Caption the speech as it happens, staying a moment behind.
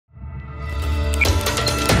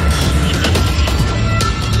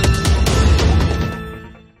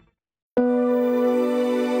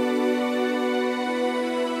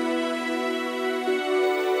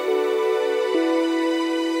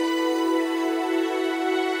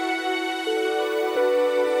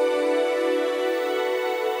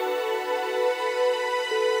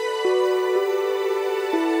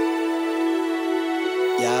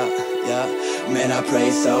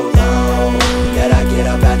so long that I get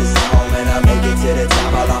up out the zone and I make it to the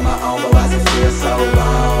top all on my own. But why's it feel so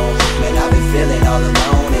wrong? Man, I've been feeling all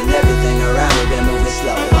alone and everything around me been moving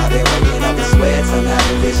slow. I've been waking up in sweats, I'm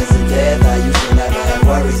having visions of death. I used to never have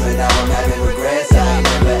worries, but now I'm having regrets. I ain't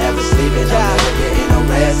never ever sleeping, I'm never getting no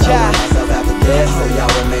rest. I want myself after death, so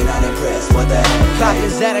y'all remain unimpressed. What the heck?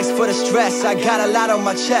 Popping Xanax for the stress, I got a lot on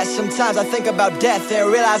my chest. Sometimes I think about death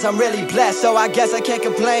and realize I'm really blessed. So I guess I can't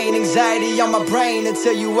complain, anxiety on my brain.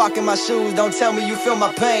 Until you walk in my shoes, don't tell me you feel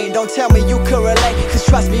my pain. Don't tell me you could relate, cause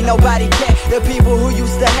trust me, nobody can. The people who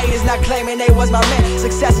used to hate is not claiming they was my man.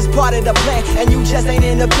 Success is part of the plan, and you just ain't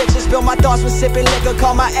in the picture. Spill my thoughts when sipping liquor,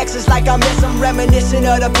 call my exes like I miss them. Reminiscing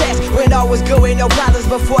of the past, when all was good with no problems.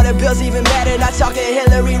 Before the bills even mattered, I talking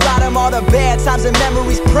Hillary Rodham. All the bad times and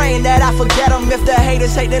memories, praying that I forget them. If the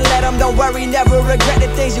haters hate, then let them. Don't worry, never regret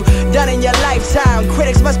the things you done in your lifetime.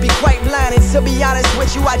 Critics must be quite blind, and to be honest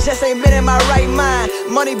with you, I just ain't been in my right mind.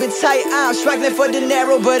 Money been tight, I'm struggling for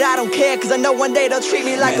dinero, but I don't care, cause I know one day they'll treat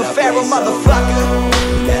me like a pharaoh, motherfucker.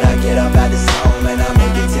 That I get up out the zone and I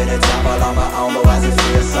make it to the top all on my own. But why's it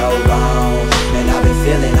feel so wrong? Man, I've been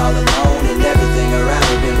feeling all alone and everything around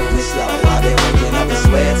me been moving slow. I've been waking up in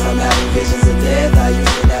sweats, I'm having visions of death. I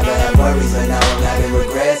used to never have worries, but now I'm having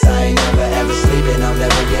regrets. I ain't never ever sleeping, I'm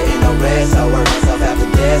never getting no rest. I work myself after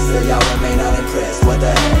death, still y'all remain unimpressed. What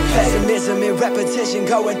the heck? Pessimism and repetition,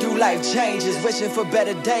 going through life changes, wishing for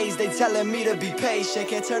better days. They telling me to be patient,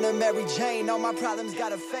 can't turn to Mary Jane. All my problems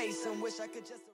gotta face and wish I could just